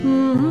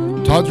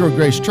Todd's Road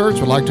Grace Church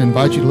would like to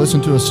invite you to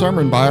listen to a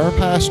sermon by our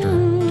pastor,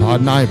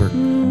 Todd Nybert.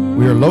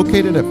 We are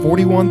located at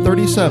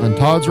 4137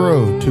 Todd's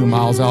Road, 2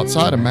 miles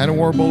outside of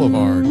Manowar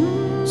Boulevard.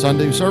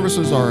 Sunday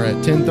services are at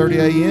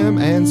 10:30 a.m.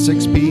 and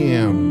 6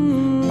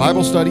 p.m.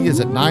 Bible study is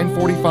at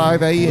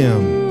 9:45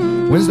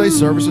 a.m. Wednesday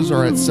services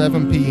are at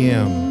 7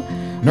 p.m.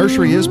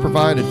 Nursery is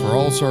provided for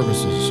all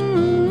services.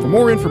 For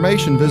more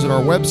information, visit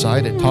our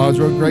website at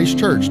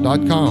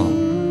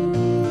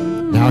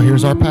toddsroadgracechurch.com. Now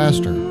here's our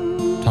pastor,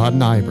 Todd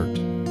Nybert.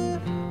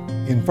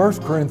 In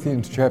 1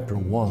 Corinthians chapter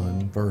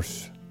 1,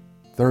 verse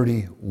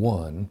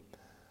 31,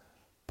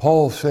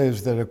 Paul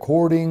says that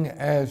according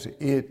as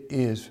it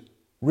is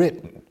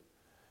written,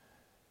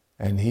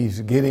 and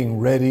he's getting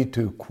ready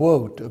to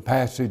quote a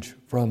passage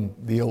from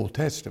the Old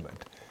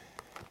Testament.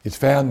 It's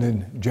found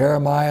in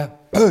Jeremiah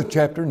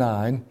chapter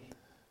 9,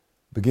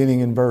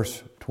 beginning in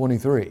verse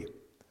 23.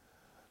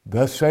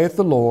 Thus saith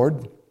the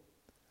Lord,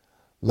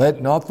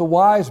 let not the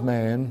wise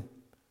man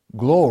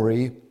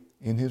glory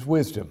in his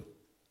wisdom,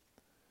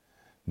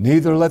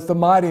 neither let the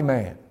mighty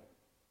man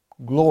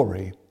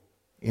glory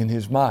in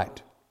his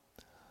might.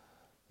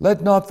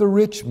 Let not the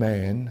rich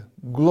man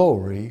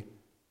glory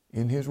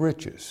in his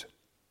riches,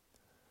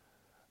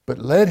 but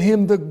let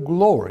him that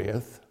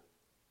glorieth,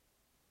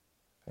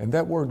 and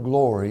that word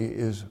glory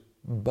is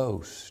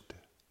boast.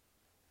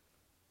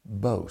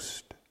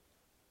 Boast.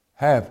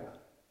 Have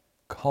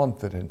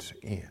confidence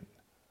in.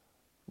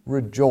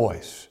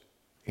 Rejoice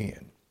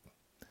in.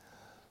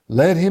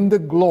 Let him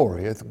that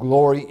glorieth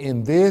glory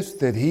in this,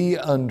 that he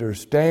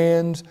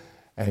understands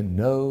and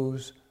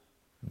knows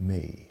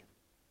me.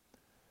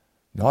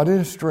 Not in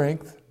his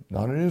strength,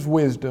 not in his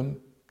wisdom,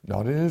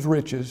 not in his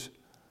riches,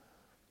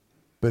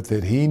 but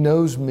that he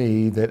knows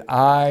me, that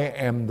I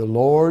am the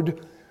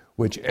Lord,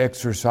 which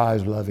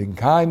exercise loving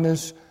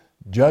kindness,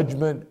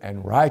 judgment,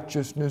 and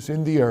righteousness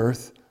in the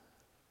earth.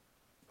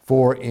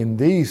 For in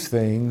these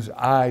things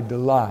I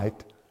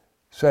delight,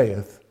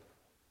 saith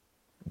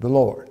the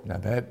Lord. Now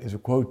that is a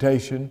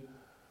quotation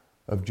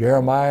of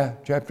Jeremiah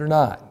chapter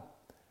 9.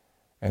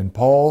 And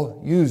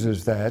Paul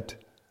uses that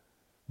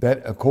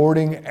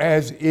according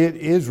as it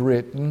is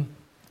written,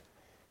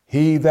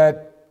 he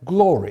that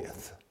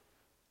glorieth,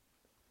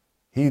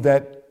 he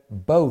that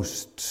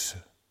boasts,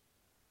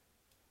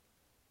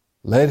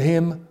 let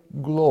him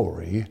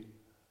glory,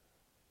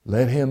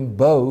 let him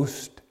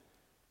boast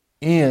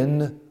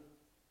in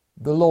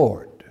the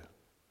Lord.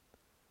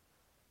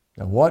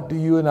 Now, what do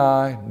you and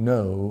I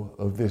know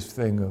of this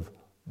thing of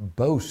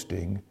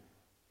boasting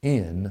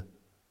in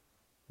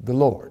the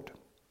Lord?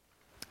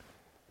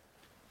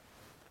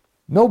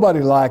 Nobody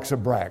likes a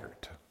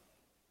braggart,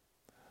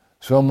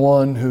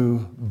 someone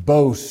who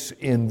boasts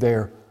in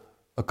their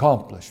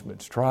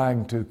accomplishments,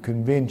 trying to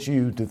convince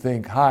you to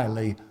think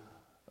highly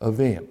of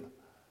them.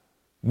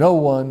 No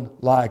one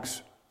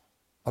likes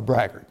a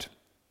braggart.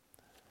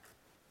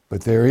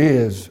 But there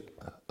is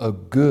a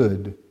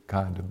good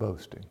kind of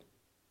boasting.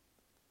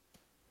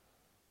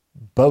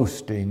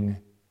 Boasting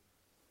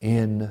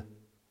in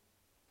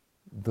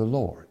the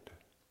Lord.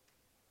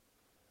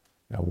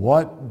 Now,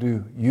 what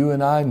do you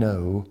and I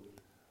know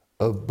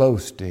of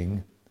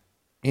boasting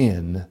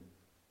in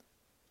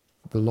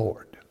the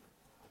Lord?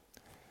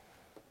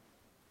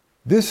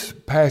 This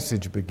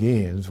passage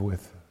begins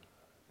with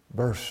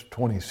verse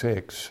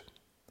 26.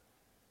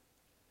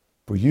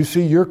 For you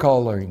see your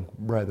calling,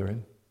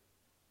 brethren.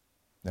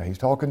 Now he's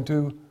talking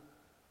to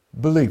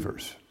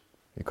believers.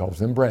 He calls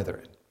them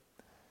brethren.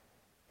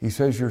 He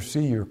says you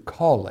see your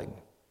calling.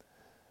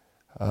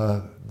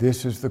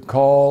 This is the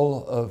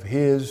call of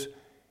his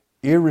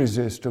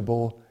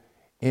irresistible,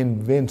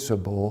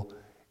 invincible,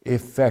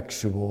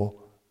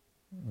 effectual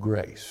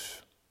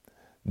grace.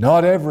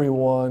 Not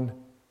everyone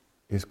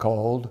is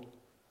called.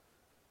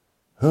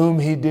 Whom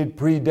he did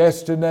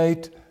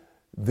predestinate,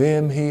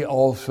 them he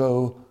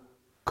also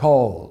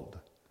called.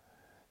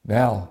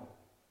 Now,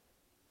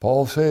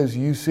 Paul says,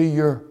 you see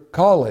your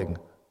calling,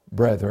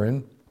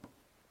 brethren,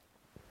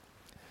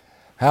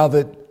 how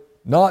that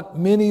not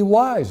many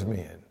wise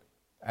men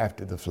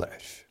after the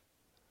flesh,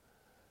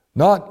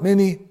 not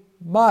many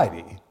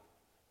mighty,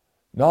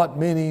 not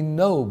many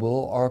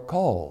noble are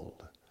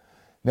called.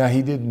 Now,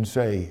 he didn't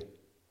say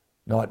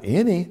not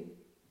any,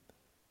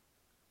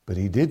 but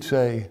he did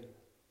say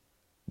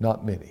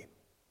not many.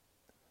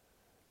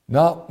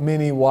 Not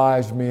many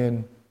wise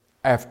men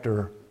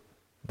after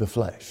the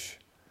flesh.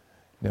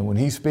 Now, when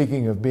he's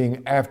speaking of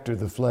being after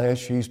the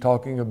flesh, he's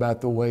talking about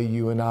the way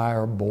you and I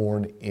are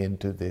born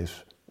into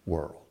this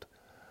world.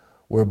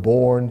 We're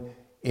born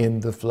in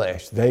the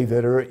flesh. They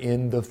that are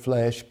in the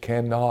flesh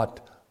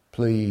cannot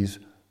please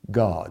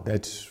God.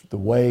 That's the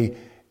way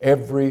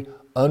every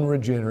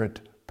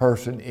unregenerate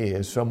person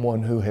is,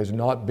 someone who has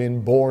not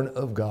been born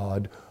of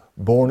God,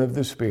 born of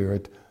the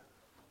Spirit,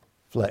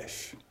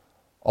 flesh.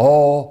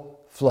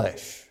 All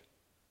flesh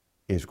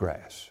is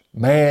grass.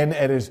 Man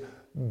at his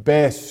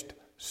best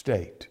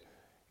state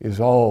is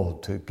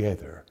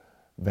altogether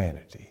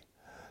vanity.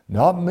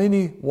 Not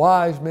many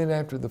wise men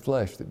after the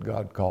flesh that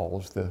God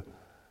calls, the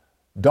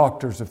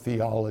doctors of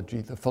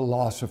theology, the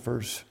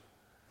philosophers,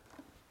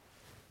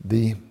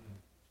 the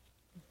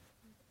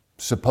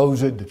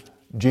supposed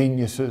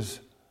geniuses,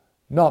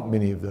 not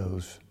many of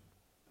those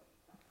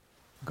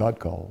God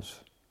calls.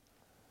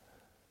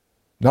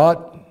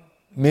 Not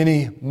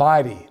many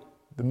mighty,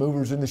 the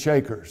movers and the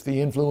shakers, the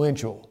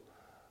influential,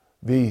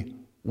 the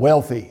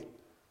wealthy,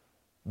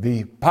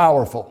 the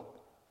powerful.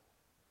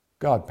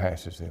 God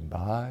passes them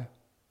by.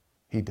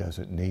 He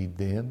doesn't need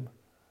them.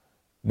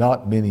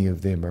 Not many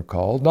of them are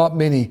called. Not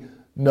many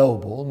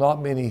noble,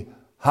 not many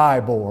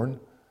highborn,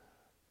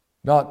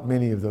 not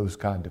many of those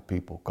kind of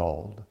people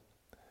called.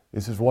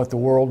 This is what the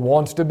world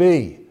wants to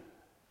be.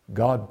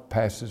 God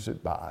passes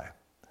it by.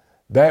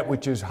 That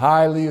which is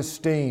highly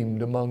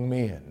esteemed among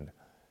men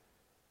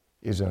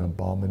is an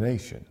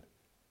abomination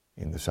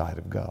in the sight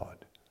of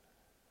God.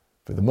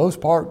 For the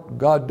most part,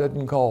 God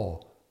doesn't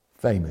call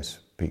famous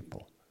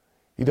people.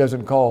 He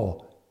doesn't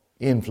call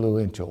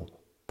influential,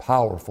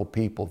 powerful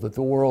people that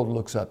the world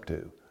looks up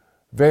to.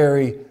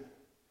 Very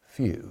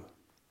few.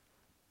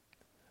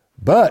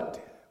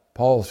 But,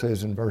 Paul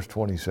says in verse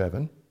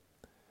 27,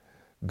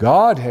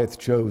 God hath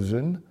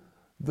chosen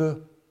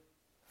the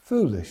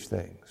foolish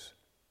things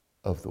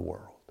of the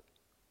world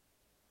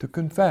to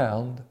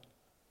confound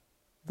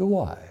the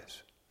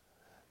wise.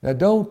 Now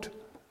don't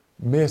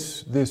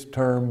miss this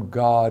term,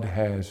 God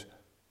has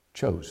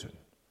chosen.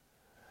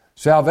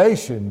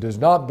 Salvation does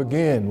not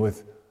begin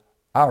with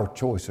our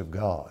choice of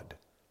God,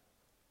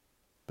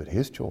 but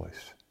His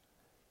choice.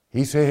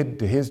 He said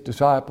to His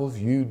disciples,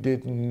 you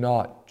did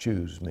not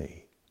choose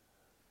me,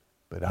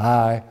 but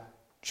I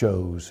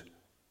chose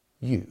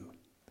you.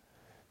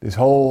 This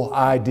whole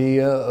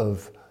idea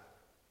of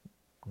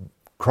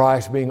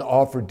Christ being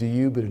offered to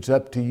you, but it's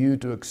up to you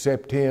to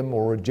accept Him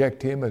or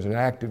reject Him as an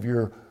act of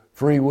your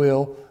free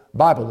will, the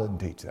Bible doesn't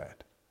teach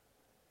that.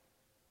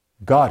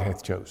 God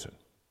hath chosen.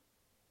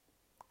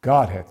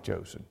 God hath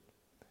chosen.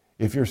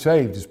 If you're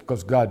saved, it's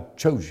because God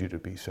chose you to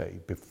be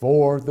saved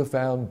before the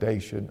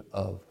foundation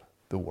of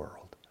the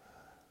world.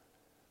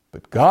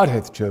 But God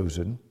hath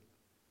chosen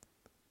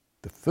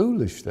the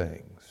foolish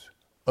things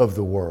of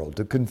the world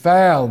to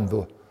confound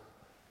the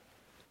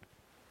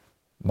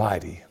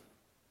mighty.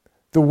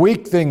 The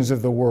weak things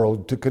of the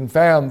world to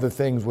confound the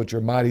things which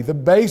are mighty. The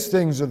base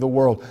things of the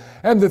world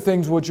and the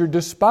things which are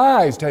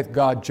despised hath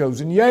God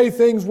chosen. Yea,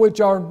 things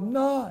which are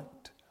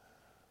not,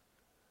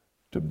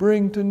 to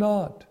bring to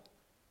naught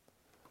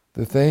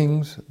the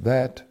things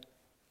that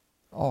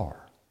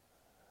are.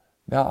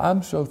 Now,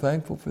 I'm so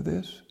thankful for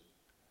this.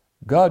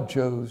 God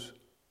chose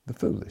the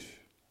foolish,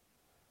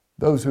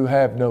 those who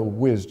have no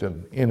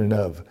wisdom in and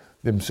of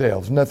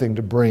themselves, nothing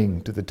to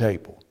bring to the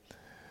table.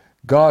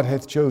 God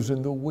hath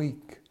chosen the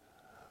weak,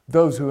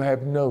 those who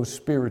have no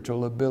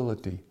spiritual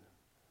ability.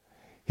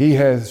 He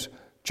has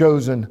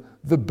chosen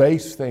the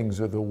base things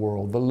of the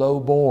world, the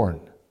low-born,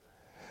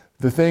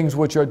 the things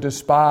which are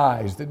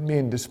despised, that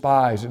men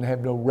despise and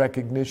have no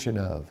recognition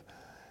of.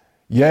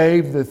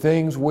 Yea, the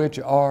things which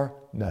are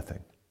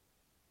nothing.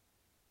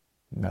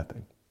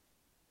 Nothing.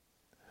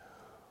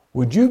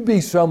 Would you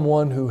be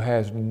someone who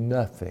has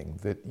nothing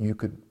that you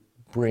could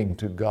bring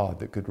to God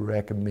that could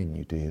recommend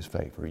you to His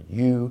favor?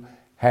 You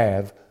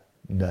have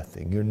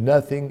nothing. You're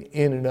nothing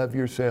in and of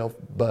yourself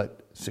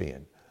but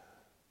sin.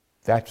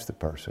 That's the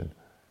person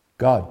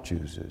God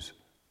chooses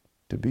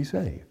to be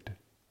saved.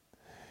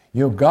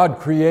 You know, God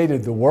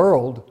created the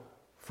world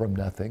from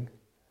nothing.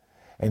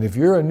 And if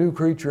you're a new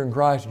creature in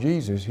Christ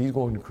Jesus, He's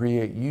going to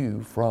create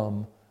you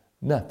from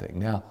nothing.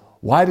 Now,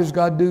 why does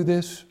God do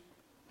this?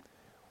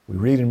 We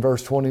read in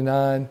verse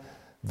 29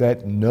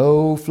 that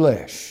no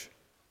flesh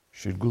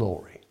should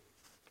glory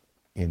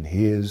in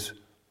His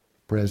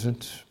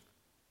presence.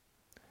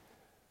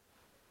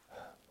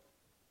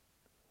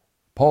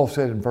 Paul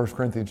said in 1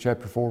 Corinthians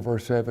chapter 4,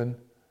 verse 7,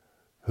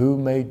 who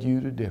made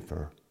you to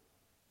differ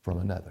from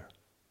another?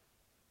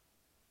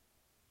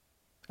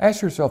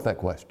 Ask yourself that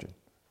question.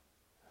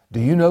 Do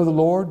you know the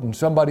Lord and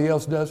somebody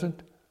else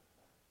doesn't?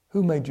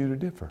 Who made you to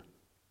differ?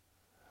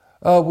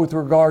 With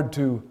regard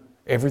to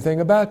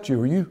everything about you,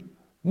 are you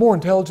more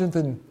intelligent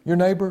than your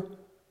neighbor?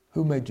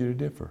 Who made you to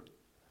differ?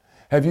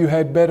 Have you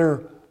had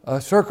better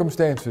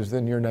circumstances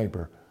than your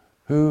neighbor?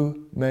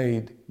 Who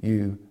made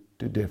you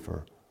to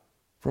differ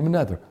from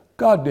another?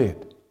 God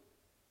did.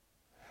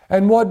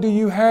 And what do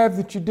you have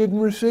that you didn't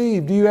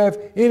receive? Do you have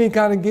any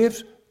kind of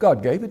gifts?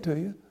 God gave it to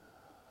you.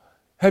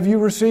 Have you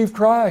received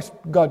Christ?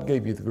 God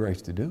gave you the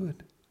grace to do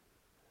it.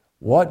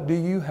 What do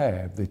you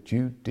have that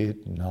you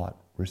did not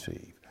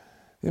receive?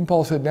 Then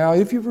Paul said, now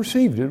if you've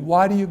received it,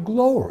 why do you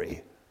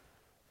glory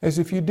as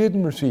if you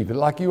didn't receive it,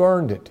 like you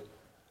earned it?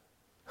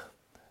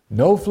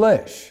 No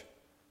flesh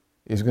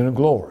is going to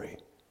glory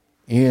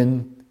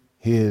in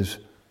His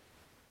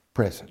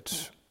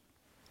presence.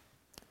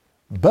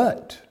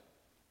 But,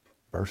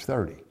 verse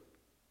 30,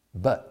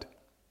 but.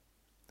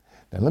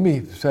 Now let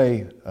me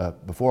say,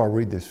 before I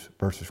read this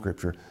verse of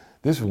Scripture,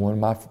 this is one of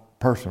my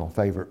personal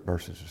favorite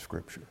verses of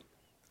Scripture.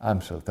 I'm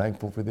so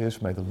thankful for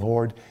this. May the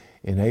Lord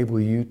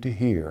enable you to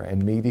hear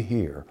and me to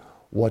hear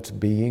what's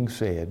being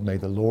said. May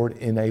the Lord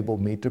enable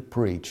me to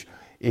preach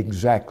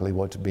exactly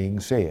what's being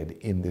said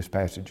in this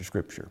passage of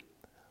Scripture.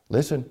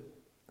 Listen.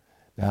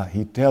 Now,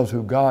 he tells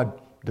who God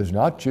does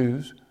not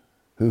choose,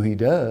 who he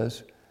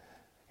does,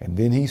 and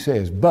then he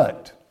says,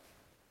 but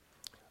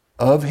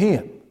of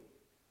him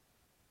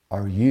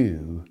are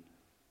you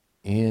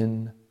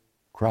in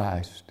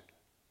Christ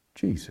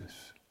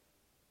Jesus,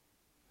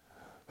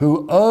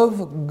 who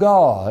of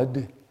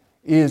God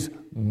is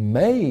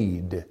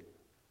made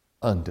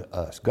unto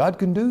us. God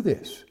can do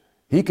this.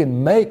 He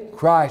can make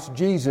Christ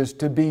Jesus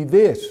to be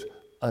this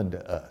unto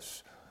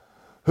us,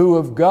 who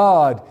of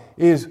God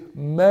is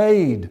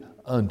made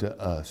unto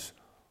us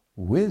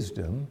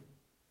wisdom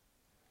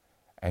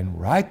and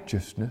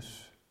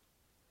righteousness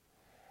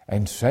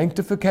and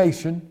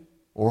sanctification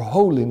or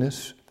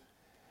holiness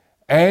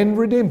and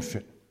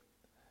redemption,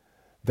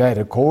 that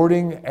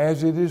according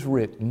as it is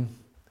written,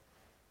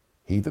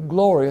 he that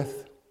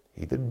glorieth,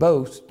 he that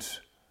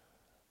boasts,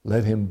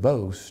 let him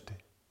boast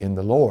in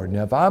the Lord.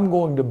 Now, if I'm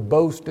going to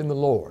boast in the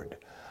Lord,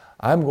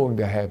 I'm going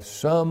to have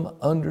some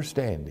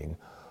understanding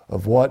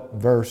of what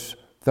verse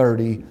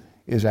 30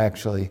 is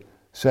actually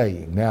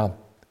saying. Now,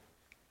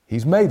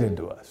 he's made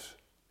unto us.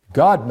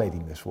 God made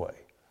him this way.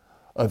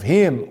 Of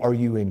him are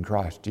you in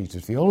Christ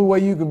Jesus. The only way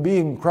you can be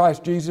in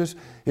Christ Jesus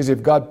is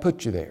if God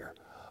put you there.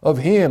 Of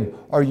him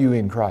are you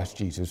in Christ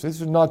Jesus.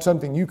 This is not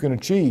something you can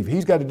achieve.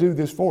 He's got to do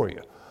this for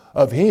you.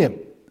 Of him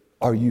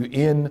are you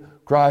in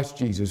Christ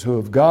Jesus, who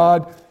of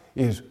God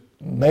is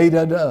made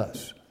unto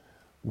us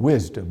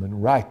wisdom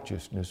and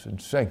righteousness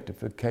and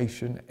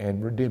sanctification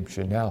and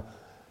redemption. Now,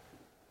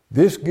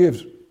 this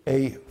gives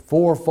a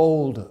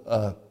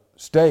fourfold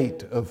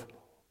state of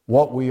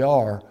what we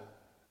are: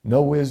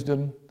 no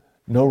wisdom,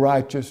 no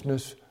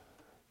righteousness,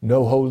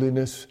 no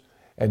holiness,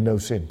 and no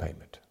sin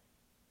payment.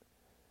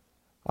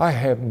 I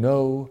have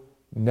no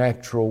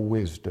natural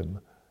wisdom.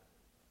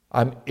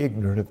 I'm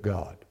ignorant of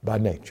God by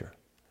nature.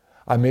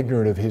 I'm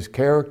ignorant of his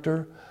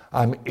character.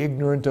 I'm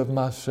ignorant of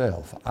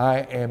myself. I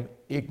am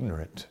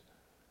ignorant.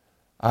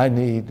 I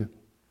need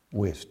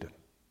wisdom.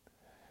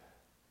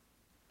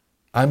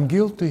 I'm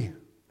guilty.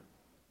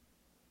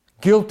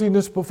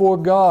 Guiltiness before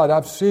God.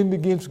 I've sinned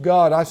against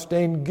God. I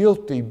stand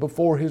guilty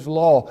before his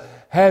law,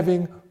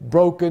 having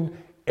broken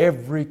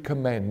every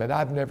commandment.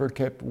 I've never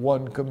kept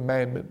one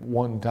commandment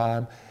one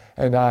time,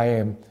 and I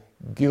am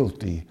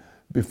guilty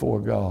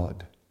before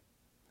God.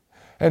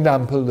 And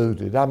I'm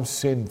polluted. I'm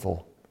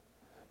sinful.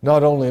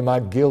 Not only am I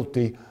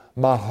guilty,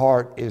 my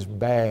heart is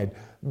bad.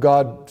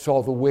 God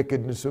saw the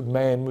wickedness of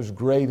man was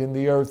great in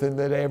the earth, and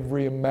that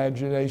every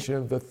imagination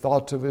of the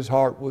thoughts of his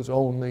heart was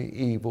only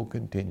evil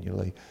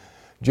continually.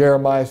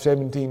 Jeremiah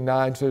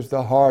 17:9 says,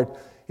 the heart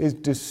is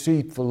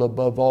deceitful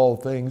above all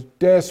things,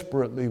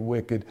 desperately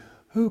wicked.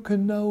 Who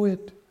can know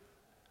it?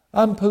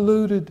 I'm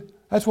polluted.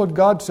 That's what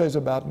God says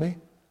about me.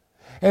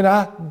 And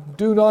I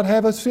do not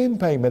have a sin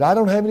payment. I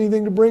don't have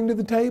anything to bring to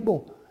the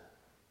table.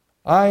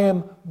 I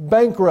am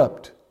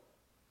bankrupt.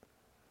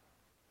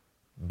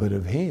 But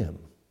of him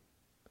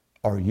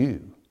are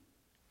you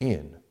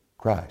in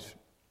Christ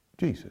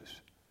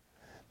Jesus.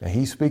 Now,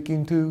 he's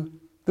speaking to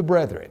the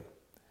brethren.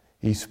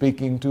 He's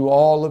speaking to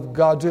all of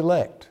God's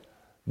elect.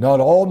 Not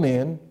all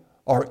men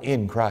are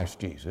in Christ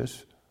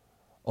Jesus,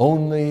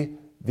 only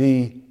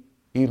the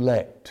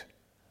elect.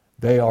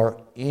 They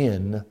are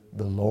in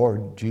the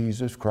Lord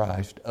Jesus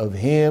Christ. Of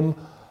him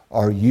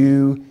are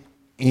you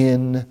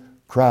in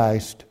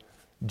Christ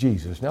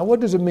Jesus. Now, what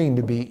does it mean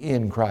to be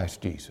in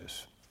Christ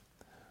Jesus?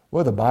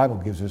 Well, the Bible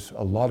gives us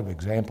a lot of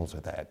examples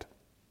of that.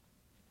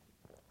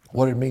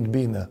 What did it mean to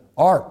be in the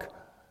ark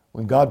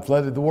when God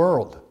flooded the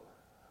world?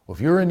 Well,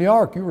 if you were in the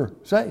ark, you were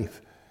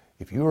safe.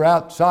 If you were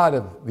outside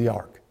of the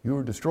ark, you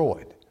were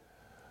destroyed.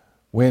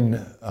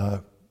 When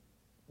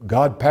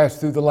God passed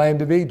through the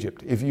land of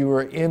Egypt, if you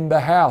were in the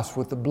house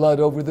with the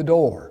blood over the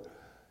door,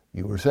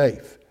 you were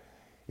safe.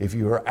 If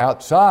you were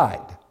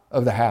outside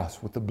of the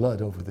house with the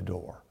blood over the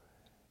door,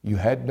 you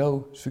had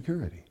no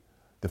security.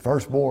 The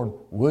firstborn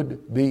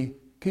would be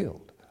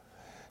killed.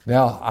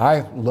 Now,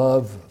 I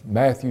love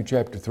Matthew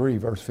chapter 3,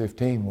 verse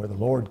 15, where the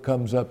Lord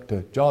comes up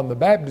to John the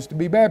Baptist to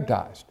be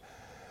baptized.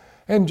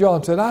 And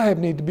John said, I have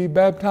need to be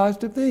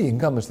baptized of thee,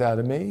 and comest thou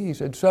to me? He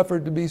said, suffer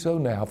it to be so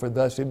now, for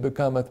thus it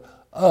becometh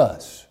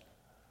us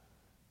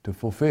to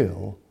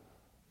fulfill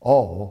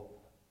all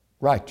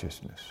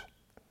righteousness.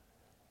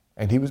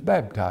 And he was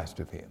baptized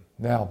of him.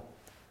 Now,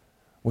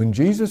 when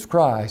Jesus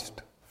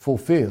Christ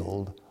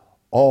fulfilled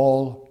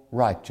all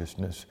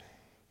righteousness,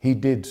 he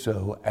did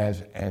so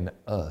as an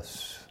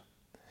us.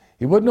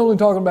 He wasn't only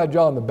talking about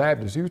John the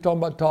Baptist, he was talking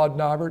about Todd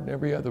Nivert and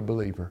every other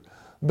believer.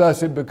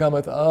 Thus it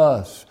becometh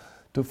us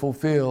to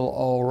fulfill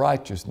all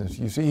righteousness.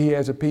 You see, he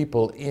has a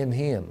people in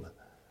him,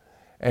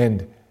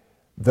 and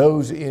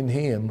those in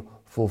him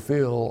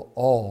fulfill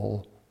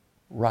all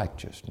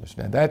righteousness.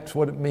 Now that's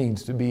what it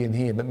means to be in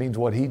him. It means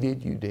what he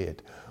did, you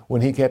did.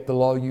 When he kept the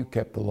law, you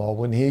kept the law.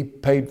 When he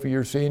paid for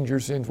your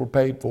sins were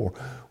paid for.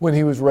 When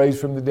he was raised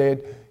from the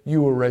dead,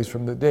 you were raised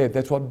from the dead.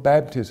 That's what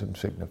baptism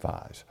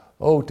signifies.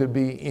 Oh, to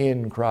be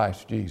in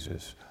Christ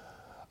Jesus.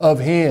 Of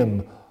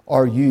him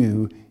are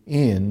you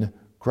in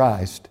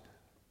Christ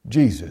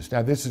Jesus.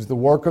 Now, this is the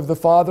work of the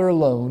Father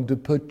alone to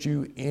put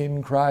you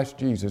in Christ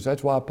Jesus.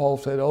 That's why Paul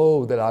said,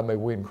 "Oh, that I may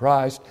win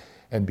Christ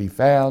and be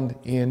found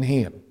in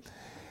Him."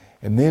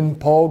 And then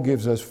Paul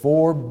gives us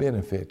 4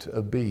 benefits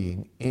of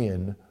being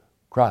in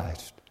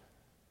Christ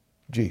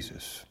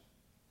Jesus.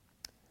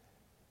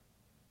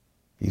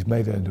 He's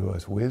made unto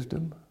us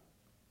wisdom,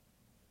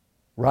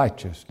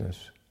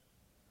 righteousness,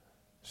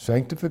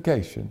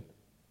 sanctification,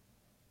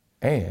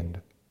 and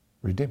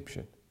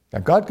redemption. Now,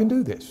 God can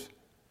do this.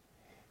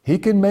 He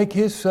can make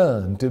His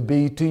Son to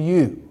be to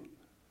you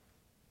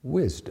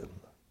wisdom,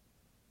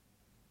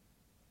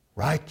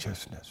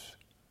 righteousness,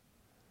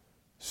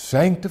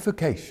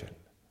 sanctification,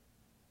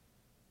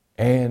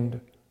 and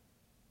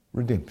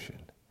redemption.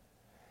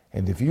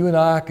 And if you and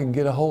I can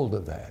get a hold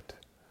of that,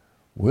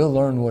 we'll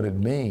learn what it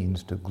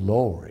means to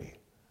glory,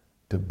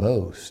 to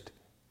boast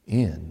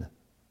in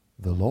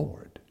the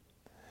Lord.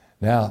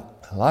 Now,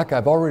 like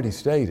I've already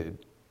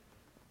stated,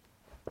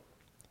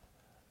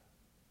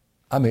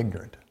 I'm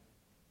ignorant.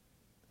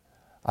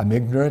 I'm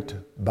ignorant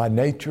by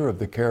nature of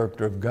the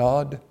character of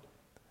God.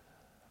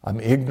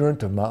 I'm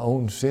ignorant of my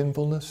own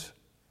sinfulness.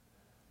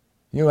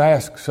 You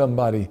ask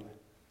somebody,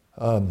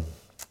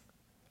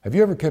 have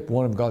you ever kept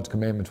one of God's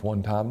commandments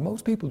one time?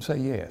 Most people would say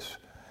yes.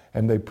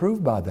 And they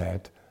prove by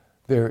that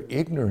they're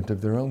ignorant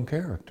of their own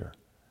character.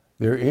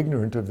 They're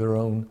ignorant of their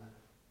own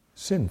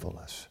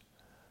sinfulness.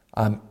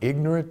 I'm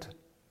ignorant,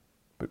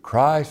 but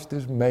Christ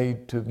has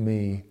made to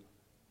me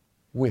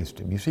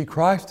wisdom. You see,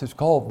 Christ is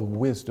called the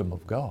wisdom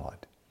of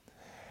God.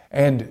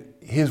 And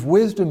His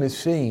wisdom is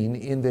seen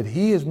in that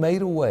He has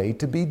made a way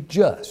to be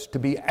just, to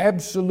be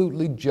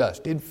absolutely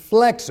just,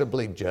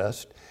 inflexibly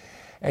just,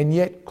 and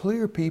yet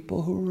clear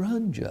people who are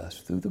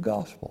unjust through the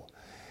gospel.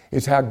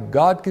 It's how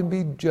God can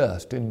be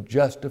just and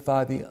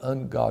justify the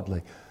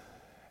ungodly.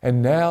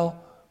 And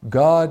now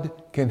God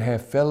can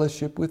have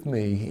fellowship with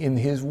me in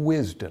His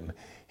wisdom.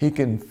 He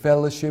can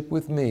fellowship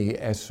with me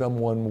as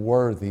someone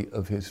worthy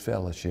of His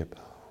fellowship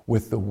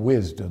with the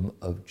wisdom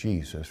of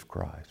Jesus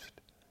Christ.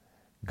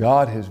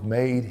 God has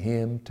made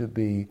Him to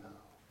be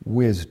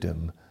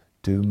wisdom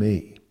to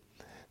me.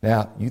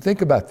 Now, you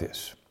think about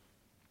this.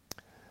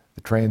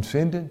 The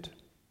transcendent,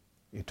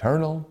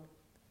 eternal,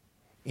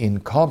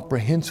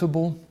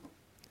 incomprehensible,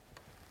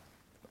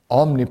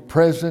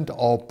 omnipresent,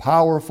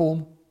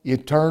 all-powerful,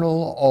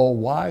 eternal,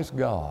 all-wise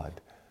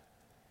God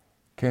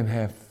can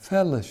have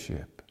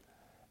fellowship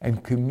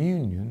and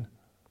communion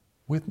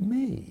with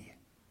me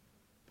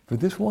for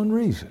this one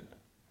reason.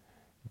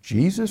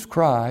 Jesus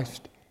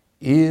Christ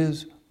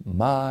is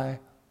my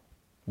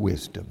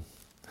wisdom.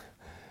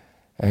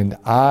 And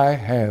I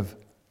have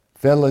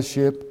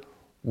fellowship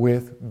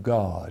with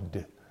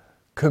God,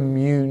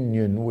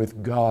 communion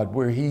with God,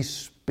 where He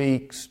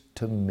speaks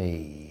to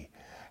me.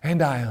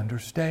 And I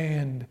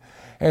understand,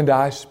 and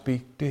I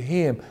speak to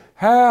Him.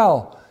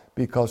 How?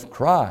 Because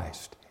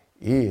Christ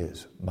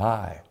is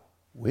my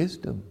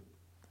wisdom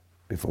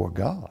before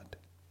God.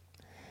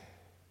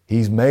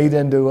 He's made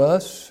unto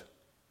us,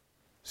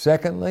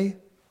 secondly,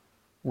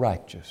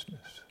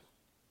 righteousness.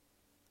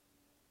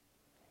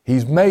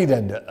 He's made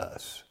unto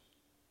us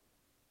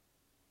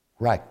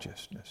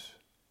righteousness.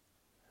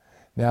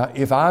 Now,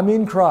 if I'm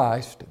in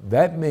Christ,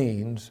 that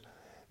means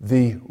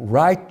the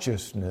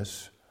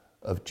righteousness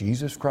of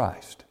Jesus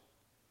Christ,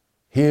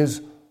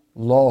 His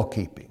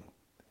law-keeping,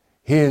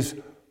 His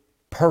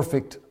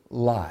perfect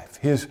life,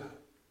 His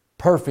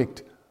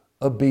perfect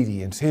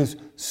obedience, His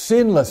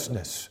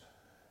sinlessness.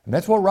 And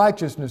that's what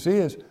righteousness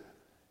is,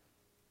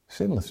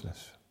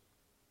 sinlessness.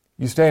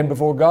 You stand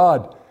before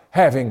God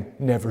having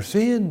never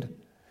sinned.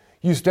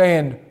 You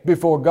stand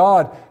before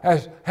God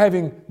as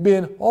having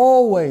been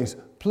always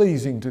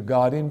pleasing to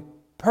God in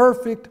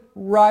perfect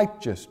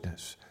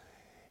righteousness.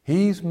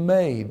 He's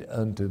made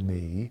unto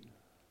me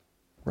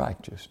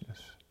righteousness.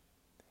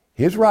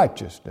 His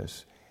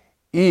righteousness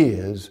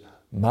is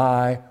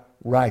my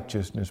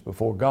righteousness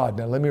before God.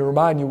 Now let me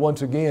remind you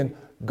once again,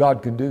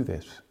 God can do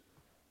this.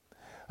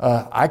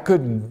 I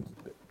couldn't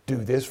do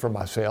this for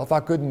myself. I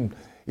couldn't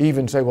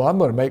even say, well, I'm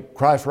going to make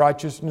Christ's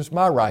righteousness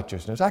my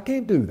righteousness. I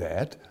can't do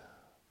that,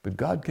 but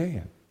God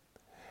can.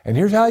 And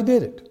here's how He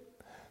did it.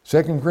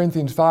 2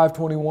 Corinthians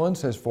 5:21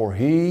 says, for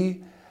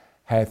He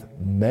hath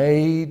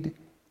made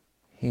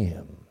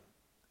Him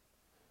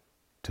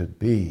to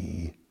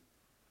be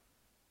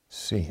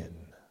sin.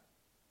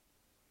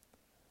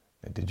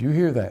 Now, did you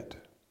hear that?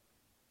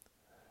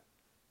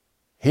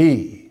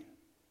 He,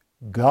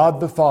 God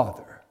the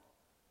Father,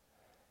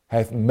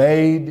 hath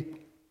made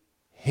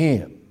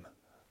Him,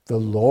 the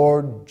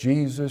Lord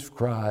Jesus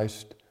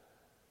Christ,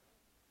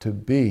 to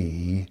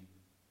be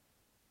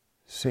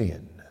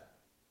sin.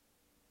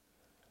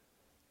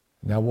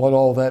 Now, what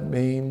all that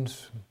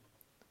means,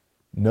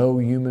 no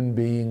human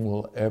being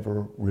will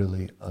ever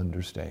really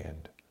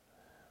understand.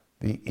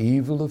 The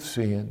evil of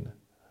sin,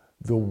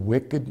 the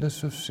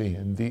wickedness of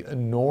sin, the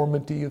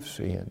enormity of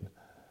sin,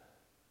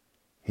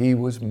 He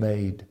was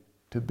made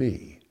to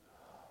be.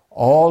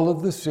 All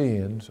of the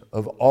sins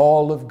of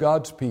all of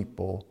God's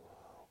people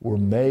were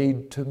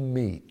made to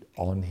meet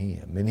on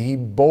him, and he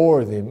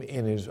bore them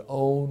in his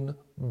own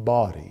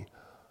body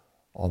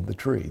on the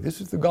tree.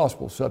 This is the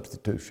gospel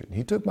substitution.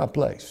 He took my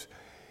place.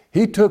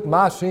 He took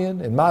my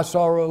sin and my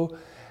sorrow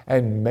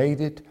and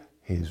made it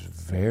his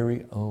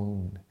very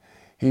own.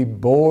 He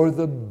bore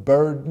the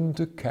burden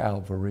to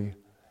Calvary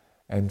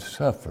and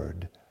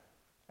suffered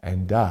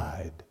and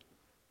died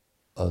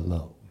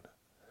alone.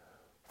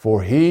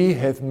 For he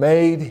hath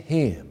made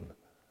him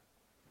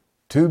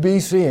to be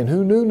sin,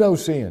 who knew no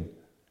sin.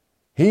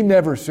 He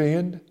never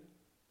sinned.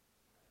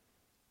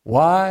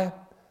 Why?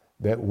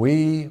 That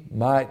we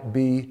might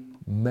be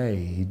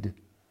made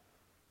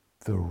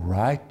the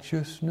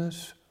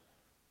righteousness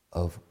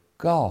of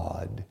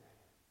God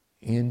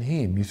in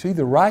him. You see,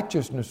 the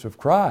righteousness of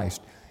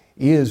Christ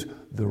is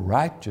the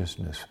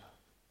righteousness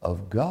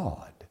of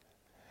God.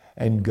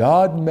 And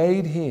God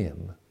made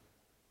him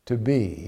to be